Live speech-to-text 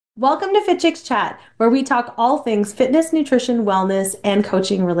Welcome to Fit Chicks Chat, where we talk all things fitness, nutrition, wellness, and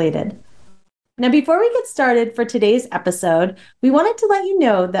coaching related. Now, before we get started for today's episode, we wanted to let you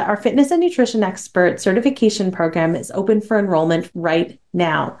know that our fitness and nutrition expert certification program is open for enrollment right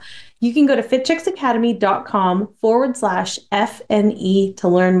now. You can go to fitchicksacademy.com/FNE to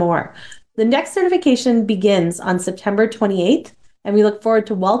learn more. The next certification begins on September 28th, and we look forward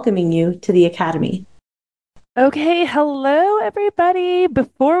to welcoming you to the Academy. Okay, hello everybody.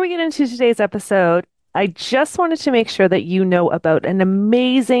 Before we get into today's episode, I just wanted to make sure that you know about an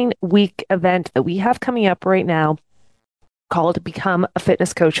amazing week event that we have coming up right now called Become a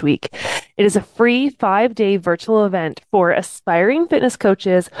Fitness Coach Week. It is a free 5-day virtual event for aspiring fitness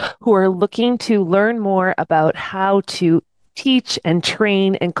coaches who are looking to learn more about how to teach and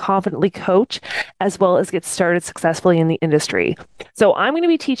train and confidently coach, as well as get started successfully in the industry. So I'm going to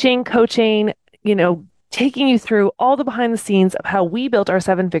be teaching, coaching, taking you through all the behind the scenes of how we built our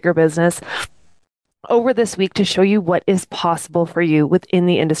 7-figure business over this week to show you what is possible for you within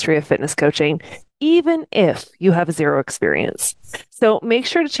the industry of fitness coaching, even if you have zero experience. So make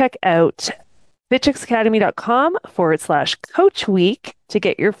sure to check out fitchicksacademy.com/coach week to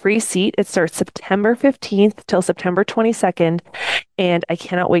get your free seat. It starts September 15th till September 22nd, and I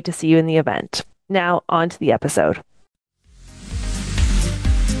cannot wait to see you in the event. Now, on to the episode.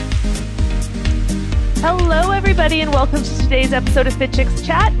 Hello, everybody, and welcome to today's episode of Fit Chicks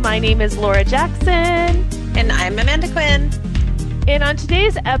Chat. My name is Laura Jackson. And I'm Amanda Quinn. And on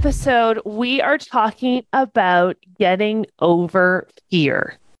today's episode, we are talking about getting over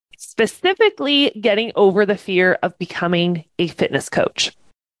fear, specifically getting over the fear of becoming a fitness coach.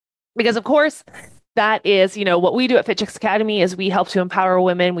 Because, of course, that is, what we do at Fit Chicks Academy is we help to empower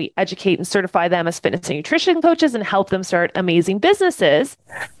women. We educate and certify them as fitness and nutrition coaches and help them start amazing businesses.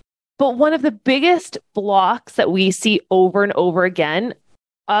 But one of the biggest blocks that we see over and over again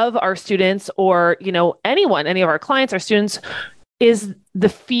of our students or, any of our clients, our students, is the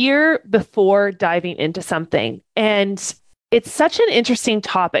fear before diving into something. And it's such an interesting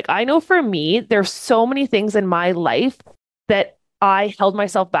topic. I know for me, there's so many things in my life that I held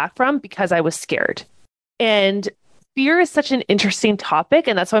myself back from because I was scared. And fear is such an interesting topic,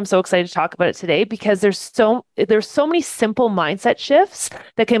 and that's why I'm so excited to talk about it today, because there's so many simple mindset shifts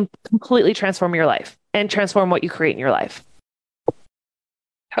that can completely transform your life and transform what you create in your life.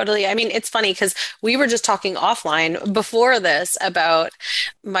 Totally. I mean, it's funny because we were just talking offline before this about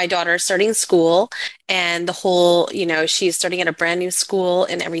my daughter starting school and the whole, she's starting at a brand new school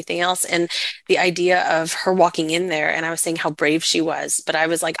and everything else. And the idea of her walking in there, and I was saying how brave she was, but I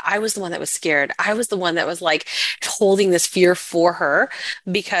was like, I was the one that was scared. I was the one that was like holding this fear for her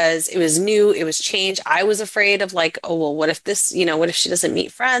because it was new, it was change. I was afraid of like, oh, well, what if this, what if she doesn't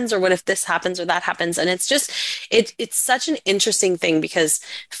meet friends, or what if this happens or that happens? And it's just, it's such an interesting thing because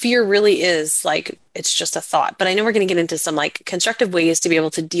fear really is like, it's just a thought. But I know we're going to get into some like constructive ways to be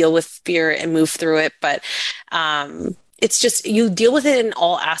able to deal with fear and move through it. But it's just, you deal with it in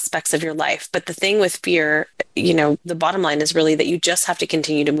all aspects of your life. But the thing with fear, the bottom line is really that you just have to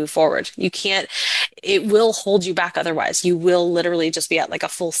continue to move forward. You can't, it will hold you back otherwise. You will literally just be at like a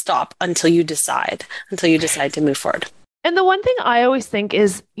full stop until you decide to move forward. And the one thing I always think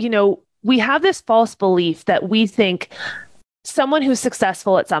is, we have this false belief that we think someone who's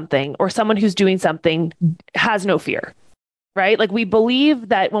successful at something or someone who's doing something has no fear, right? Like we believe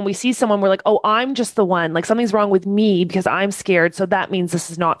that when we see someone, we're like, oh, I'm just the one, like something's wrong with me because I'm scared. So that means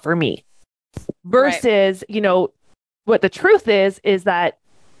this is not for me. Versus, right. What the truth is that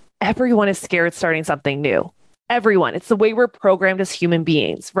everyone is scared starting something new. Everyone. It's the way we're programmed as human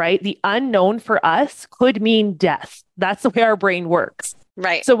beings, right? The unknown for us could mean death. That's the way our brain works.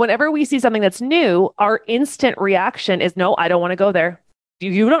 Right. So whenever we see something that's new, our instant reaction is, no, I don't want to go there.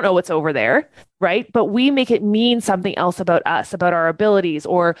 You don't know what's over there, right? But we make it mean something else about us, about our abilities,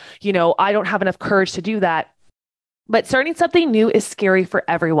 or, I don't have enough courage to do that. But starting something new is scary for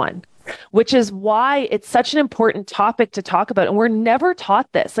everyone, which is why it's such an important topic to talk about. And we're never taught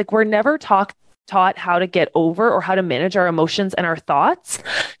this. Like we're never taught how to get over or how to manage our emotions and our thoughts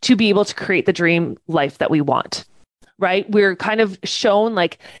to be able to create the dream life that we want. Right? We're kind of shown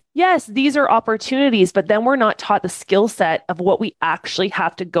like, yes, these are opportunities, but then we're not taught the skill set of what we actually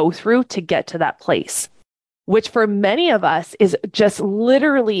have to go through to get to that place, which for many of us is just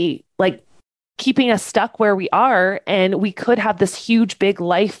literally like keeping us stuck where we are. And we could have this huge, big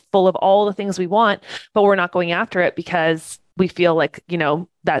life full of all the things we want, but we're not going after it because we feel like,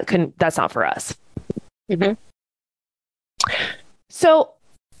 that's not for us. Mm-hmm. So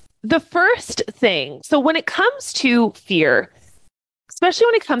the first thing, so when it comes to fear, especially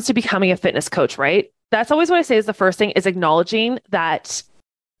when it comes to becoming a fitness coach, right? That's always what I say is the first thing is acknowledging that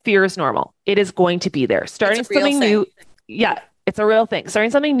fear is normal. It is going to be there. It's Starting a real something thing. new, yeah, it's a real thing.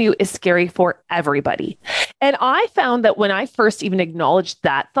 Starting something new is scary for everybody. And I found that when I first even acknowledged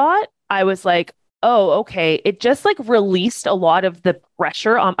that thought, I was like, oh, okay. It just like released a lot of the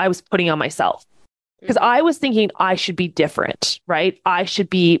pressure I was putting on myself. Because Hmm. I was thinking I should be different, right? I should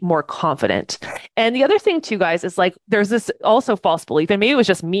be more confident. And the other thing too, guys, is like there's this also false belief, and maybe it was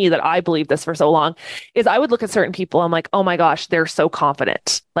just me that I believed this for so long, is I would look at certain people, I'm like, oh my gosh, they're so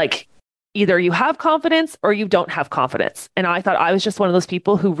confident. Like either you have confidence or you don't have confidence. And I thought I was just one of those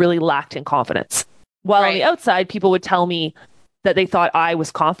people who really lacked in confidence. While on the Right. outside, people would tell me that they thought I was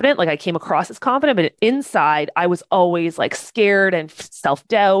confident, like I came across as confident, but inside I was always like scared and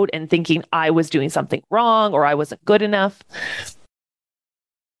self-doubt and thinking I was doing something wrong or I wasn't good enough.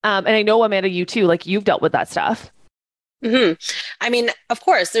 And I know, Amanda, you too, like you've dealt with that stuff. Hmm. I mean, of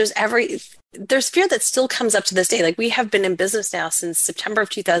course, there's fear that still comes up to this day. Like we have been in business now since September of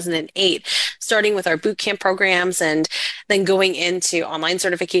 2008, starting with our boot camp programs and then going into online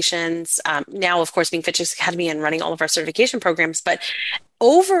certifications. Now, of course, being Fit Chicks Academy and running all of our certification programs. But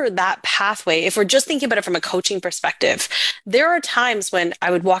over that pathway, if we're just thinking about it from a coaching perspective, there are times when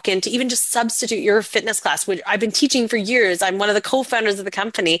I would walk in to even just substitute your fitness class, which I've been teaching for years. I'm one of the co-founders of the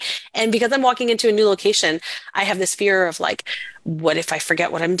company. And because I'm walking into a new location, I have this fear of like, what if I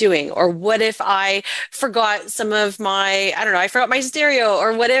forget what I'm doing? Or what if I forgot some of my, I don't know, I forgot my stereo?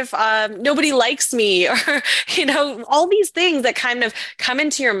 Or what if nobody likes me? Or, all these things that kind of come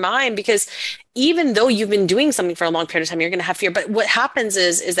into your mind because even though you've been doing something for a long period of time, you're going to have fear. But what happens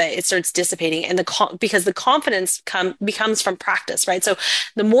is that it starts dissipating, and because the confidence becomes from practice, right? So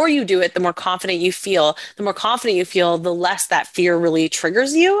the more you do it, the more confident you feel. The more confident you feel, the less that fear really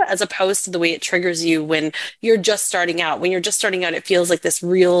triggers you, as opposed to the way it triggers you when you're just starting out. When you're just starting out, it feels like this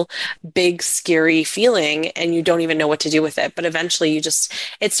real big, scary feeling, and you don't even know what to do with it. But eventually,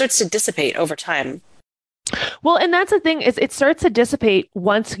 it starts to dissipate over time. Well, and that's the thing is it starts to dissipate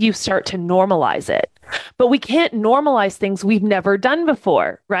once you start to normalize it. But we can't normalize things we've never done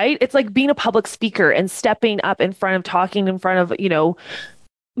before, right? It's like being a public speaker and stepping up in front of talking in front of,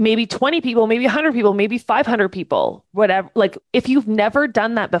 maybe 20 people, maybe 100 people, maybe 500 people, whatever. Like if you've never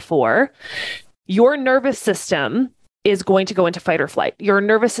done that before, your nervous system is going to go into fight or flight. Your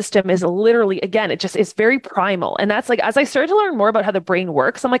nervous system is literally, again, it just is very primal. And that's like, as I started to learn more about how the brain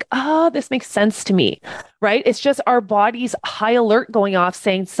works, I'm like, this makes sense to me, right? It's just our body's high alert going off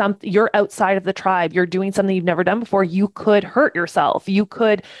saying you're outside of the tribe. You're doing something you've never done before. You could hurt yourself.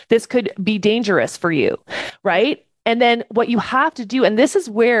 This could be dangerous for you, right? And then what you have to do, and this is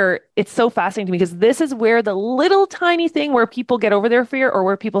where it's so fascinating to me, because this is where the little tiny thing where people get over their fear or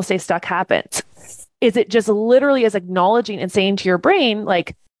where people stay stuck happens. Is it just literally is acknowledging and saying to your brain,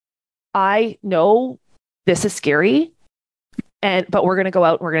 like, I know this is scary, but we're going to go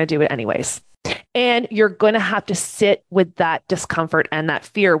out and we're going to do it anyways. And you're going to have to sit with that discomfort and that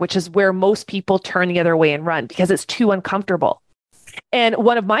fear, which is where most people turn the other way and run because it's too uncomfortable. And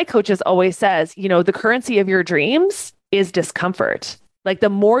one of my coaches always says, the currency of your dreams is discomfort. Like the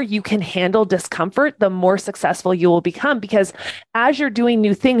more you can handle discomfort, the more successful you will become, because as you're doing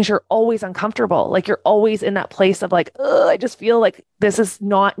new things, you're always uncomfortable. Like you're always in that place of like, I just feel like this is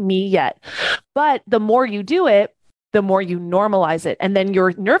not me yet. But the more you do it, the more you normalize it. And then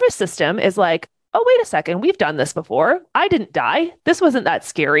your nervous system is like, oh, wait a second, we've done this before. I didn't die. This wasn't that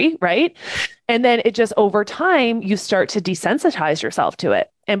scary, right? And then it just over time, you start to desensitize yourself to it.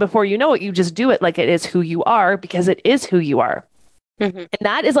 And before you know it, you just do it like it is who you are, because it is who you are. Mm-hmm. And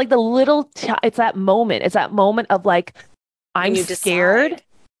that is like it's that moment. It's that moment of like, I'm scared. Decide.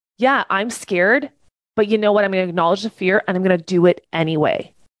 Yeah, I'm scared. But you know what? I'm going to acknowledge the fear and I'm going to do it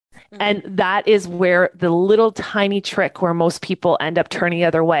anyway. Mm-hmm. And that is where the little tiny trick where most people end up turning the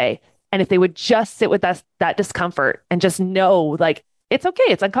other way. And if they would just sit with that discomfort and just know, like, it's okay.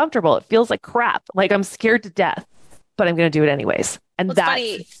 It's uncomfortable. It feels like crap. Like I'm scared to death, but I'm going to do it anyways. And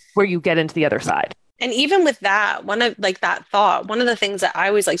that's where you get into the other side. And even with that, one of the things that I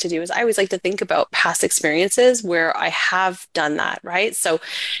always like to do is I always like to think about past experiences where I have done that, right? So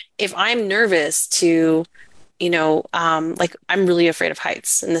if I'm nervous to, like I'm really afraid of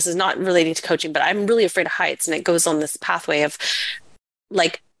heights, and this is not relating to coaching, but I'm really afraid of heights. And it goes on this pathway of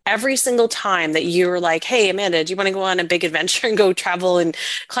like, every single time that you're like, hey, Amanda, do you want to go on a big adventure and go travel and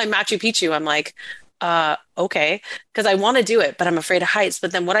climb Machu Picchu? I'm like, okay, because I want to do it, but I'm afraid of heights.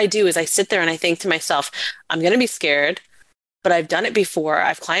 But then what I do is I sit there and I think to myself, I'm going to be scared, but I've done it before.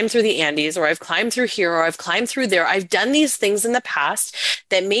 I've climbed through the Andes, or I've climbed through here, or I've climbed through there. I've done these things in the past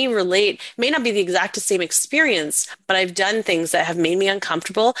that may not be the exact same experience, but I've done things that have made me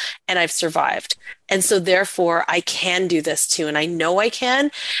uncomfortable and I've survived. And so therefore I can do this too. And I know I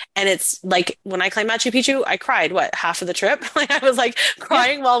can. And it's like when I climbed Machu Picchu, I cried, what, half of the trip? Like I was like Yeah.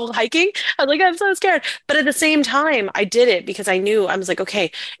 crying while hiking. I was like, I'm so scared. But at the same time, I did it because I knew I was like,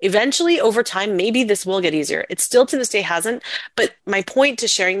 okay, eventually over time, maybe this will get easier. It still to this day hasn't. But my point to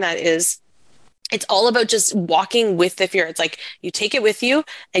sharing that is it's all about just walking with the fear. It's like you take it with you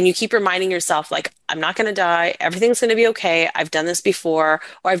and you keep reminding yourself, like, I'm not going to die. Everything's going to be okay. I've done this before,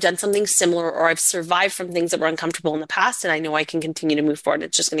 or I've done something similar, or I've survived from things that were uncomfortable in the past. And I know I can continue to move forward.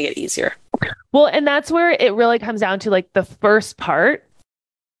 It's just going to get easier. Well, and that's where it really comes down to like the first part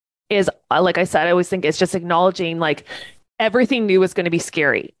is, like I said, I always think it's just acknowledging like everything new is going to be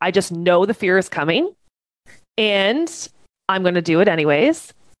scary. I just know the fear is coming and I'm going to do it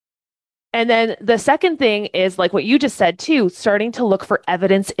anyways. And then the second thing is like what you just said too, starting to look for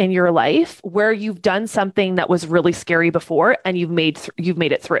evidence in your life where you've done something that was really scary before and you've made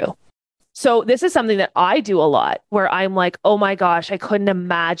it through. So this is something that I do a lot where I'm like, oh my gosh, I couldn't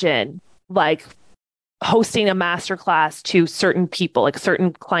imagine like hosting a masterclass to certain people, like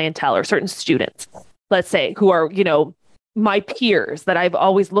certain clientele or certain students, let's say, who are, my peers that I've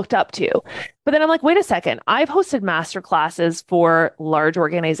always looked up to. But then I'm like, wait a second. I've hosted master classes for large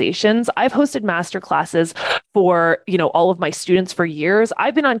organizations. I've hosted master classes for, all of my students for years.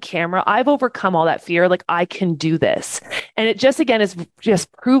 I've been on camera. I've overcome all that fear. Like I can do this. And it just, again, is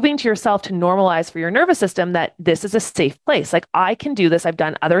just proving to yourself to normalize for your nervous system that this is a safe place. Like I can do this. I've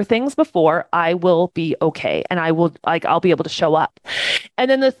done other things before. I will be okay. And I'll be able to show up.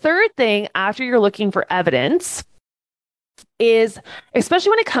 And then the third thing after you're looking for evidence is,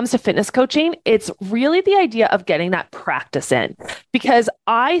 especially when it comes to fitness coaching, it's really the idea of getting that practice in. Because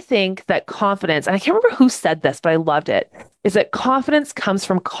I think that confidence, and I can't remember who said this, but I loved it, is that confidence comes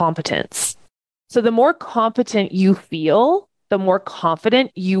from competence. So the more competent you feel, the more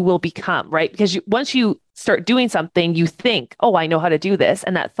confident you will become, right? Because once you start doing something, you think, oh, I know how to do this.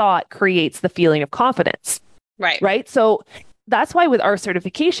 And that thought creates the feeling of confidence. Right. Right. So that's why with our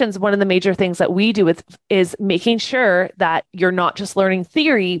certifications, one of the major things that we do is making sure that you're not just learning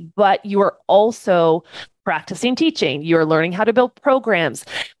theory, but you are also practicing teaching. You're learning how to build programs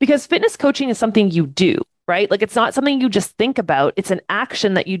because fitness coaching is something you do, right? Like it's not something you just think about. It's an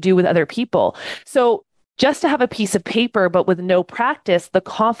action that you do with other people. So just to have a piece of paper, but with no practice, the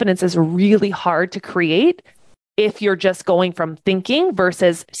confidence is really hard to create if you're just going from thinking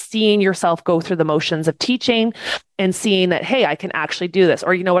versus seeing yourself go through the motions of teaching and seeing that, hey, I can actually do this.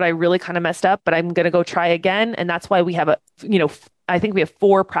 Or, you know what, I really kind of messed up, but I'm going to go try again. And that's why we have I think we have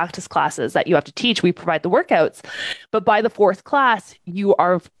 4 practice classes that you have to teach. We provide the workouts, but by the 4th class, you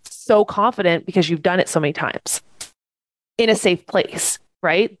are so confident because you've done it so many times in a safe place,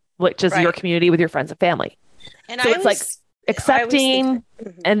 right? Which is your community with your friends and family. And so it's like accepting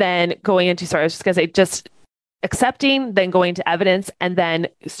and then going into, sorry, I was just going to say, just accepting, then going to evidence, and then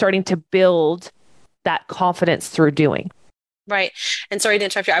starting to build that confidence through doing. Right. And sorry to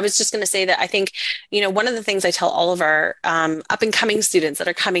interrupt you. I was just going to say that I think, one of the things I tell all of our up and coming students that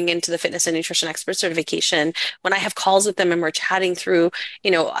are coming into the fitness and nutrition expert certification, when I have calls with them and we're chatting through,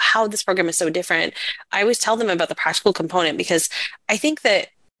 how this program is so different, I always tell them about the practical component because I think that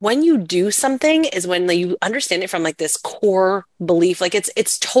when you do something is when you understand it from like this core belief. Like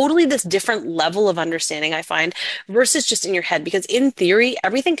it's totally this different level of understanding I find versus just in your head, because in theory,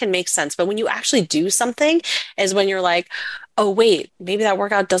 everything can make sense. But when you actually do something is when you're like, oh, wait, maybe that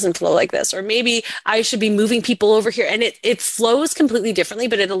workout doesn't flow like this, or maybe I should be moving people over here. And it flows completely differently,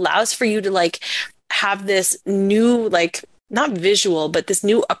 but it allows for you to like have this new, like, not visual, but this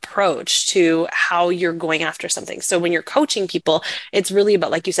new approach to how you're going after something. So when you're coaching people, it's really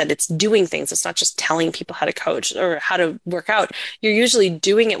about, like you said, it's doing things. It's not just telling people how to coach or how to work out. You're usually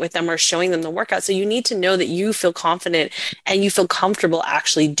doing it with them or showing them the workout. So you need to know that you feel confident and you feel comfortable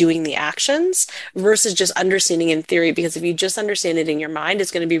actually doing the actions versus just understanding in theory. Because if you just understand it in your mind,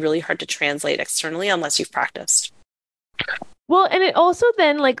 it's going to be really hard to translate externally unless you've practiced. Well, and it also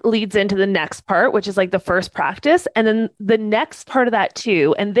then like leads into the next part, which is like the first practice. And then the next part of that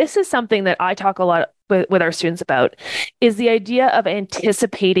too, and this is something that I talk a lot with our students about, is the idea of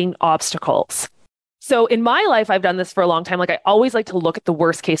anticipating obstacles. So in my life, I've done this for a long time. Like I always like to look at the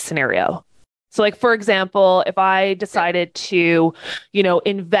worst case scenario. So like, for example, if I decided to,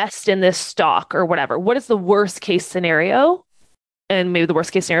 invest in this stock or whatever, what is the worst case scenario? And maybe the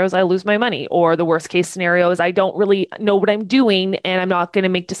worst case scenario is I lose my money, or the worst case scenario is I don't really know what I'm doing and I'm not going to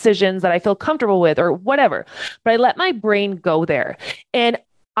make decisions that I feel comfortable with or whatever. But I let my brain go there. And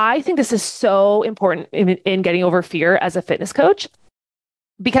I think this is so important in getting over fear as a fitness coach,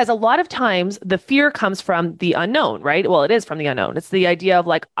 because a lot of times the fear comes from the unknown, right? Well, it is from the unknown. It's the idea of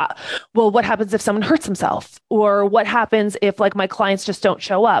like, well, what happens if someone hurts himself? Or what happens if like my clients just don't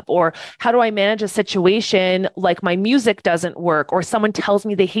show up? Or how do I manage a situation like my music doesn't work? Or someone tells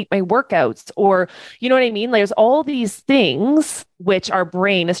me they hate my workouts? Or, you know what I mean? There's all these things which our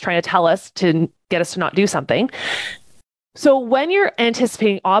brain is trying to tell us to get us to not do something. So when you're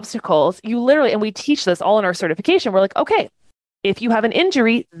anticipating obstacles, you literally, and we teach this all in our certification, we're like, okay, if you have an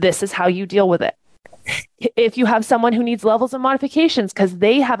injury, this is how you deal with it. If you have someone who needs levels of modifications because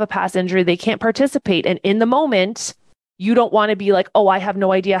they have a past injury, they can't participate. And in the moment, you don't want to be like, oh, I have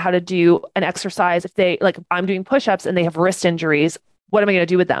no idea how to do an exercise. If they like, I'm doing push-ups and they have wrist injuries, what am I going to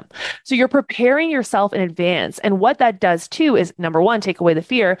do with them? So you're preparing yourself in advance. And what that does too is number one, take away the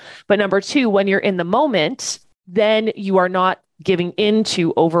fear. But number two, when you're in the moment, then you are not giving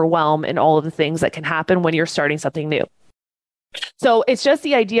into overwhelm and all of the things that can happen when you're starting something new. So it's just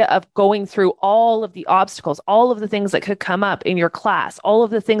the idea of going through all of the obstacles, all of the things that could come up in your class, all of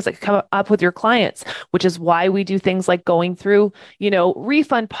the things that could come up with your clients, which is why we do things like going through,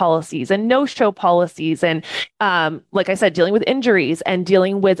 refund policies and no-show policies. And like I said, dealing with injuries and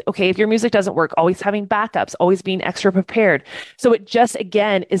dealing with, okay, if your music doesn't work, always having backups, always being extra prepared. So it just,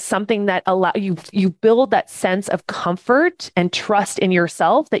 again, is something that you build that sense of comfort and trust in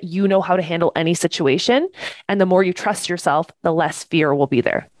yourself that you know how to handle any situation. And the more you trust yourself, the less fear will be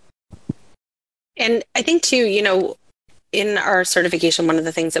there. And I think too, in our certification, one of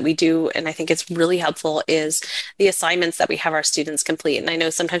the things that we do, and I think it's really helpful, is the assignments that we have our students complete. And I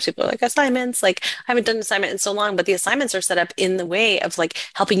know sometimes people are like, assignments, like I haven't done an assignment in so long, but the assignments are set up in the way of like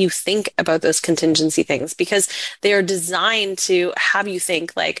helping you think about those contingency things, because they are designed to have you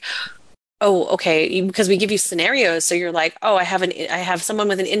think like, oh, okay, because we give you scenarios. So you're like, oh, I have someone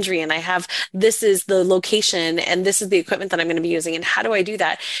with an injury and this is the location and this is the equipment that I'm going to be using. And how do I do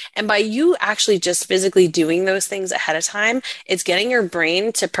that? And by you actually just physically doing those things ahead of time, it's getting your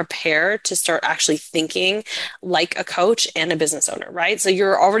brain to prepare to start actually thinking like a coach and a business owner, right? So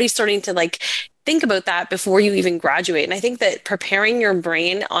you're already starting to like think about that before you even graduate. And I think that preparing your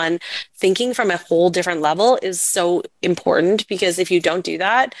brain on thinking from a whole different level is so important, because if you don't do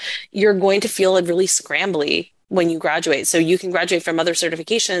that, you're going to feel really scrambly when you graduate. So you can graduate from other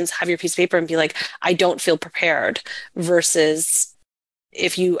certifications, have your piece of paper and be like, I don't feel prepared, versus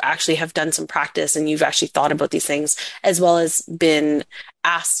if you actually have done some practice and you've actually thought about these things, as well as been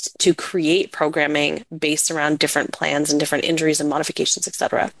asked to create programming based around different plans and different injuries and modifications,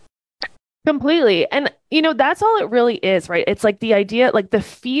 etc. Completely. And, that's all it really is, right? It's like the idea, like the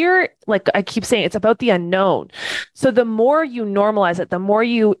fear, like I keep saying, it's about the unknown. So the more you normalize it, the more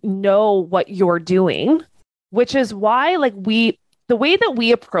you know what you're doing, which is why the way that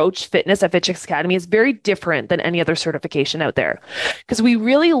we approach fitness at FitChicks Academy is very different than any other certification out there, because we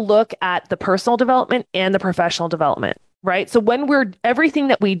really look at the personal development and the professional development, right? So when everything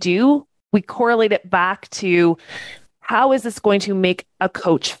that we do, we correlate it back to how is this going to make a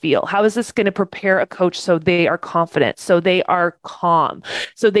coach feel? How is this going to prepare a coach so they are confident, so they are calm,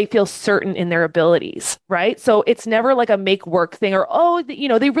 so they feel certain in their abilities, right? So it's never like a make work thing or,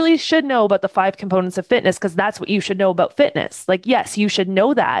 they really should know about the 5 components of fitness because that's what you should know about fitness. Like, yes, you should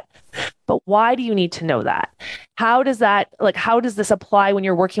know that, but why do you need to know that? How does this apply when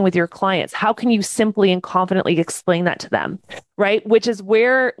you're working with your clients? How can you simply and confidently explain that to them, right? Which is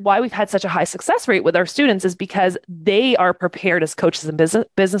why we've had such a high success rate with our students, is because they are prepared as coaches and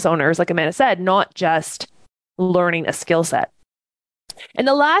business owners, like Amanda said, not just learning a skill set. And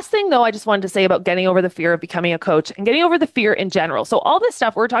the last thing, though, I just wanted to say about getting over the fear of becoming a coach and getting over the fear in general. So all this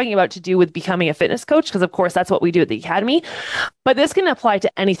stuff we're talking about to do with becoming a fitness coach, because of course that's what we do at the Academy, but this can apply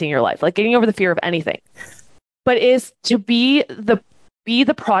to anything in your life, like getting over the fear of anything, but is to be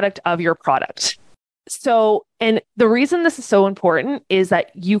the product of your product. So, and the reason this is so important is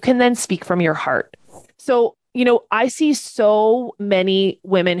that you can then speak from your heart. So, I see so many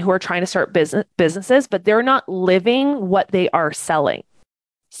women who are trying to start businesses, but they're not living what they are selling.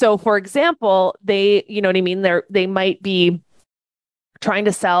 So, for example, they might be trying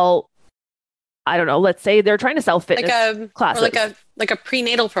to sell, I don't know, let's say they're trying to sell fitness classes. Or like a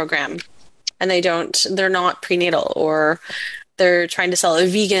prenatal program, and they're not prenatal, or they're trying to sell a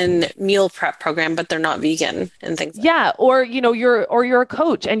vegan meal prep program, but they're not vegan and things like that. Or, you're a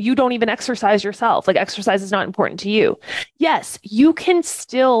coach and you don't even exercise yourself. Like, exercise is not important to you. Yes, you can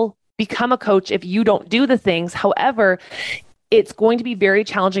still become a coach if you don't do the things. However, it's going to be very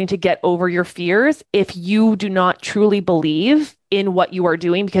challenging to get over your fears if you do not truly believe in what you are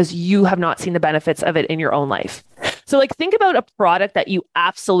doing, because you have not seen the benefits of it in your own life. So think about a product that you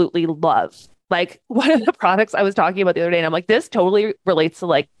absolutely love, Like one of the products I was talking about the other day, and I'm like, this totally relates to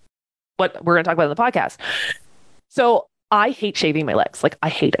like what we're going to talk about in the podcast. So I hate shaving my legs. Like I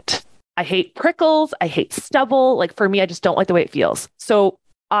hate it. I hate prickles. I hate stubble. Like for me, I just don't like the way it feels. So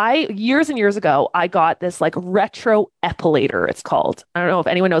years and years ago, I got this like retro epilator, it's called. I don't know if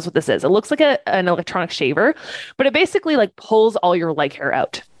anyone knows what this is. It looks like an electronic shaver, but it basically like pulls all your leg hair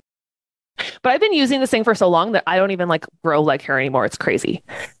out. But I've been using this thing for so long that I don't even like grow leg hair anymore. It's crazy.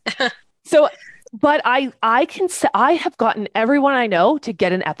 So, but I have gotten everyone I know to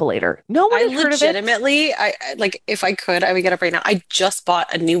get an epilator. No one I has heard of it. legitimately, like, if I could, I would get up right now. I just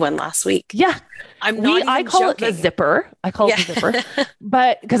bought a new one last week. Yeah. I'm not I even call it joking. the zipper. I call it the zipper, Yeah.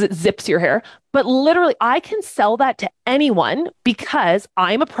 but because it zips your hair. But literally, I can sell that to anyone because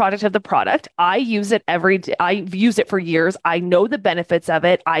I'm a product of the product. I use it every day. I've used it for years. I know the benefits of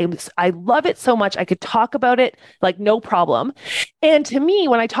it. I love it so much. I could talk about it like no problem. And to me,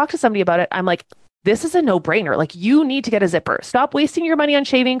 when I talk to somebody about it, I'm like, this is a no-brainer. Like you need to get a zipper. Stop wasting your money on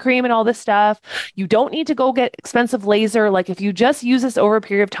shaving cream and all this stuff. You don't need to go get expensive laser. Like if you just use this over a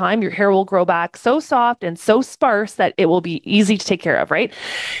period of time, your hair will grow back so soft and so sparse that it will be easy to take care of, right?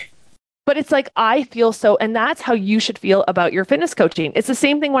 But it's like, I feel so, and that's how you should feel about your fitness coaching. It's the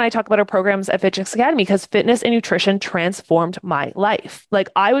same thing when I talk about our programs at Fitness Academy, because fitness and nutrition transformed my life. Like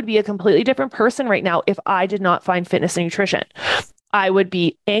I would be a completely different person right now if I did not find fitness and nutrition. I would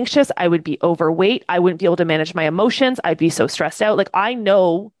be anxious. I would be overweight. I wouldn't be able to manage my emotions. I'd be so stressed out. Like I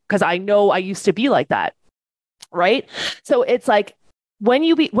know, because I know I used to be like that. Right. So it's like when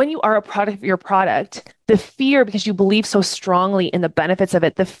you are a product of your product, the fear, because you believe so strongly in the benefits of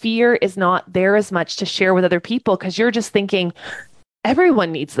it, the fear is not there as much to share with other people because you're just thinking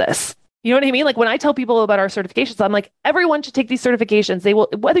everyone needs this. You know what I mean? Like when I tell people about our certifications, I'm like, everyone should take these certifications. They will,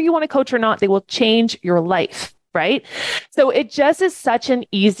 whether you want to coach or not, they will change your life. Right. So it just is such an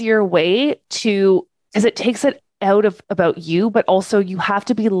easier way to, because it takes it out of about you, but also you have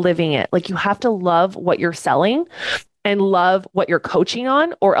to be living it. Like you have to love what you're selling and love what you're coaching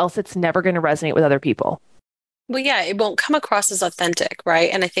on, or else it's never going to resonate with other people. Well, yeah, it won't come across as authentic, right?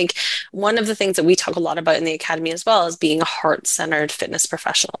 And I think one of the things that we talk a lot about in the academy as well is being a heart-centered fitness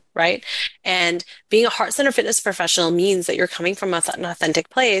professional, right? And being a heart-centered fitness professional means that you're coming from an authentic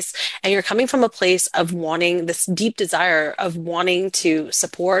place and you're coming from a place of wanting this deep desire of wanting to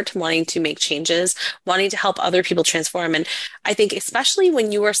support, wanting to make changes, wanting to help other people transform. And I think especially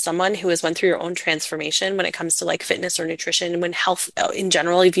when you are someone who has went through your own transformation when it comes to like fitness or nutrition, when health in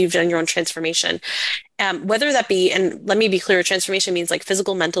general, if you've done your own transformation, whether that be, and let me be clear, transformation means like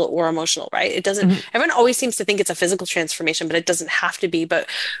physical, mental, or emotional, right? It doesn't, Mhm. everyone always seems to think it's a physical transformation, but it doesn't have to be. But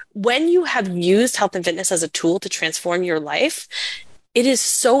when you have used health and fitness as a tool to transform your life, it is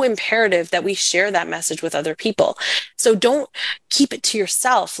so imperative that we share that message with other people. So don't keep it to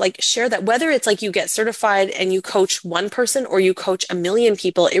yourself. Like share that, whether it's like you get certified and you coach one person or you coach a million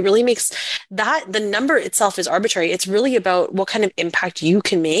people, it really makes that the number itself is arbitrary. It's really about what kind of impact you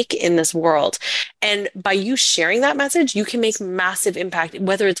can make in this world. And by you sharing that message, you can make massive impact,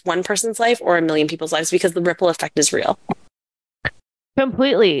 whether it's one person's life or a million people's lives, because the ripple effect is real.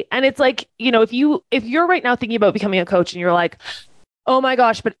 Completely. And it's like, if you're right now thinking about becoming a coach and you're like, oh my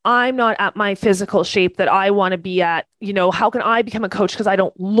gosh, but I'm not at my physical shape that I want to be at. How can I become a coach? Because I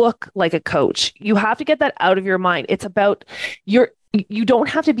don't look like a coach. You have to get that out of your mind. It's about you don't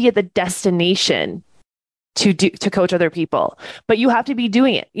have to be at the destination to coach other people, but you have to be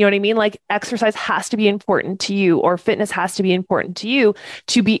doing it. You know what I mean? Like exercise has to be important to you, or fitness has to be important to you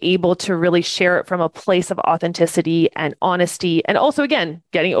to be able to really share it from a place of authenticity and honesty. And also, again,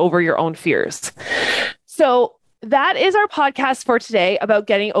 getting over your own fears. So that is our podcast for today about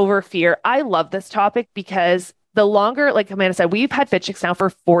getting over fear. I love this topic because the longer, like Amanda said, we've had FitChicks now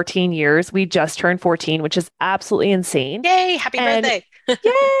for 14 years. We just turned 14, which is absolutely insane. Yay, happy birthday.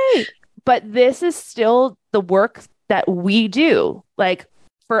 Yay! But this is still the work that we do. Like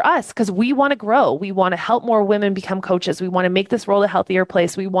for us, because we want to grow. We want to help more women become coaches. We want to make this world a healthier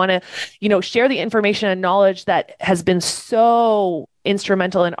place. We want to, share the information and knowledge that has been so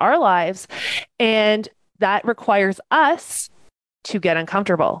instrumental in our lives. And that requires us to get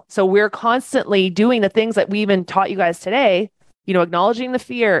uncomfortable. So we're constantly doing the things that we even taught you guys today, acknowledging the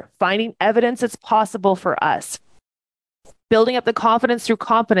fear, finding evidence it's possible for us, building up the confidence through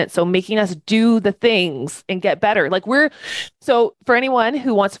competence. So making us do the things and get better. So for anyone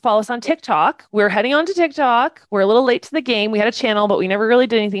who wants to follow us on TikTok, we're heading on to TikTok. We're a little late to the game. We had a channel, but we never really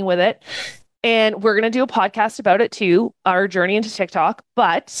did anything with it. And we're going to do a podcast about it too, our journey into TikTok,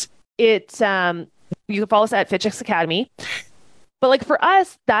 but you can follow us at FitChicks Academy. But like for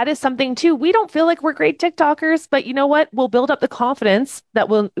us, that is something too. We don't feel like we're great TikTokers, but you know what? We'll build up the confidence that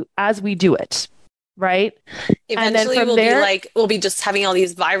will as we do it. Right. And then Eventually from there, we'll be just having all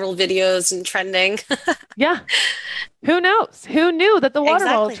these viral videos and trending. yeah. Who knows? Who knew that the water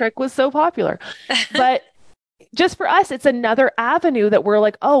bottle Exactly. trick was so popular? But just for us, it's another avenue that we're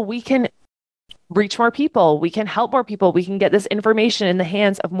like, oh, we can reach more people. We can help more people. We can get this information in the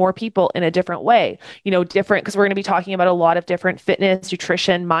hands of more people in a different way, different, because we're going to be talking about a lot of different fitness,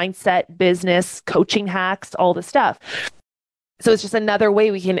 nutrition, mindset, business, coaching hacks, all the stuff. So it's just another way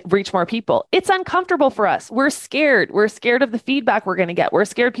we can reach more people. It's uncomfortable for us. We're scared. We're scared of the feedback we're going to get. We're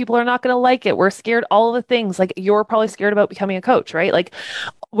scared people are not going to like it. We're scared all of the things. Like you're probably scared about becoming a coach, right?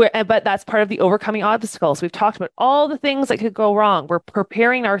 But that's part of the overcoming obstacles. We've talked about all the things that could go wrong. We're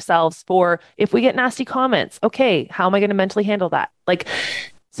preparing ourselves for if we get nasty comments. Okay, how am I going to mentally handle that?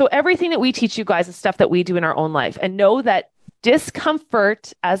 So everything that we teach you guys is stuff that we do in our own life. And know that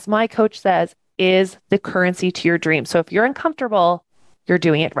discomfort, as my coach says, is the currency to your dream. So if you're uncomfortable, you're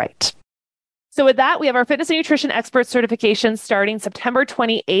doing it right. So with that, we have our fitness and nutrition expert certification starting September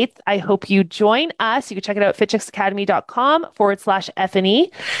 28th. I hope you join us. You can check it out at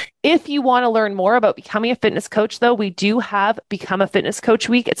fitchicksacademy.com/FNE. If you want to learn more about becoming a fitness coach, though, we do have Become a Fitness Coach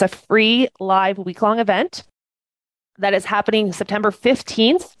Week. It's a free live week-long event that is happening September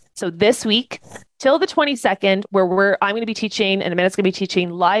 15th. So this week till the 22nd, where I'm going to be teaching and Amanda's going to be teaching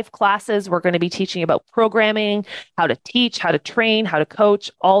live classes. We're going to be teaching about programming, how to teach, how to train, how to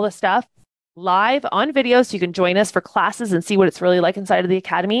coach, all the stuff live on video. So you can join us for classes and see what it's really like inside of the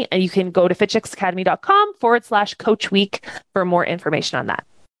academy. And you can go to fitchicksacademy.com/coach week for more information on that.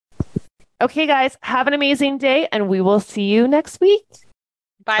 Okay, guys, have an amazing day and we will see you next week.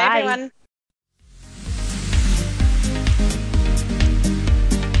 Bye. Everyone.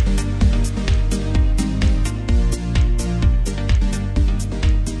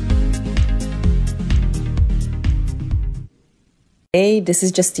 Hey, this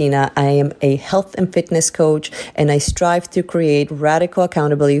is Justina. I am a health and fitness coach, and I strive to create radical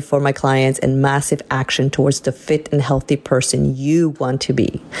accountability for my clients and massive action towards the fit and healthy person you want to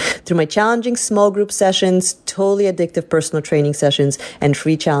be. Through my challenging small group sessions, totally addictive personal training sessions, and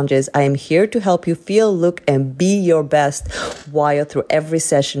free challenges, I am here to help you feel, look, and be your best while through every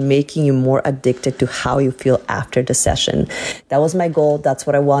session making you more addicted to how you feel after the session. That was my goal. That's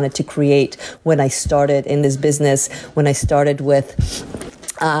what I wanted to create when I started in this business, when I started with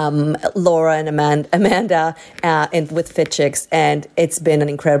Laura and Amanda and with Fit Chicks, and it's been an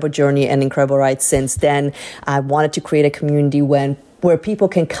incredible journey and incredible ride since then. I wanted to create a community where people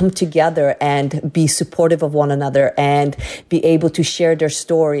can come together and be supportive of one another and be able to share their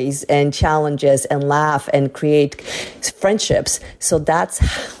stories and challenges and laugh and create friendships. So that's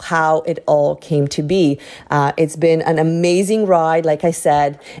how it all came to be. It's been an amazing ride, like I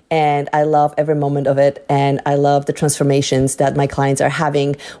said, and I love every moment of it. And I love the transformations that my clients are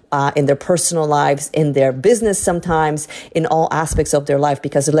having in their personal lives, in their business sometimes, in all aspects of their life.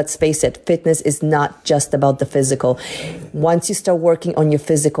 Because let's face it, fitness is not just about the physical. Once you start working on your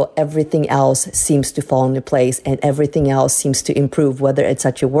physical, everything else seems to fall into place and everything else seems to improve, whether it's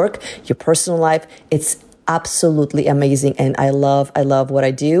at your work, your personal life. It's absolutely amazing. And I love what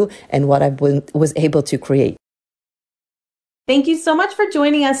I do and what I was able to create. Thank you so much for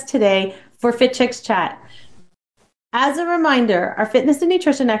joining us today for Fit Chicks Chat. As a reminder, our fitness and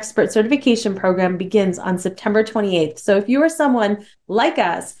nutrition expert certification program begins on September 28th. So if you are someone like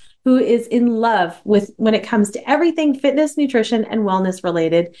us who is in love with when it comes to everything fitness, nutrition, and wellness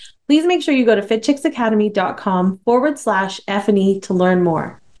related, please make sure you go to fitchicksacademy.com/FNE to learn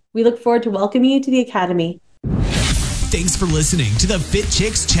more. We look forward to welcoming you to the Academy. Thanks for listening to the Fit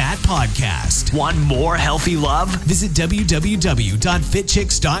Chicks Chat podcast. Want more healthy love? Visit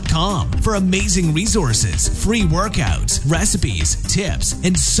www.fitchicks.com for amazing resources, free workouts, recipes, tips,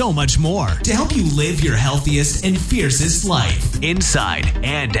 and so much more to help you live your healthiest and fiercest life, inside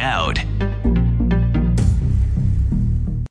and out.